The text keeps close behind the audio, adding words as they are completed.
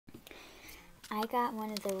I got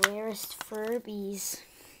one of the rarest Furbies.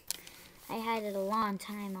 I had it a long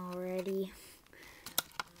time already.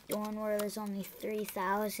 The one where there's only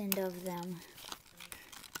 3,000 of them.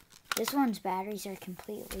 This one's batteries are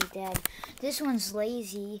completely dead. This one's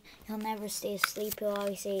lazy. He'll never stay asleep. He'll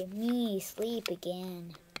always say, "Me, sleep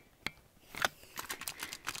again."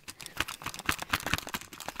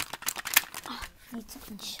 Oh, need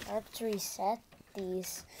something sharp to reset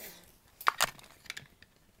these.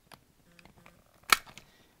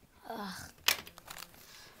 Ugh.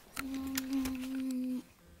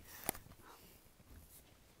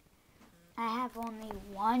 I have only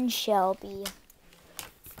one Shelby.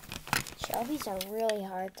 Shelbies are really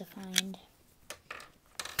hard to find.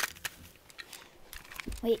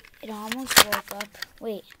 Wait, it almost woke up.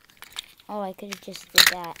 Wait. Oh, I could have just did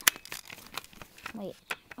that. Wait,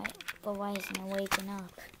 but why isn't it waking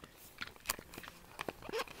up?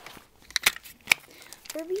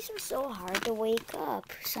 Furbies are so hard to wake up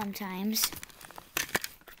sometimes.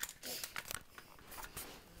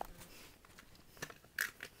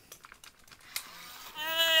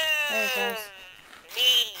 There it goes.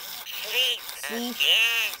 See?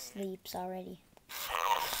 Sleeps already.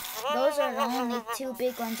 Those are the only two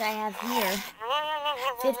big ones I have here.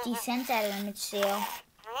 50 cents at a rummage sale.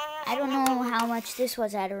 I don't know how much this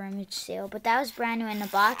was at a rummage sale, but that was brand new in the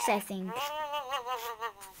box, I think.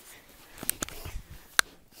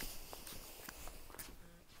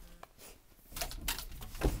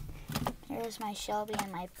 Here's my Shelby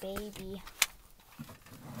and my baby.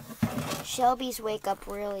 Shelbies wake up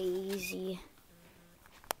really easy.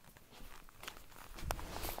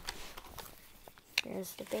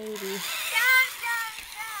 There's the baby.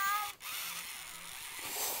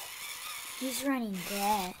 He's running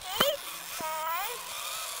dead.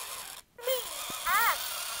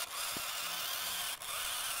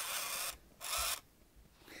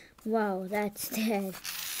 Whoa, that's dead.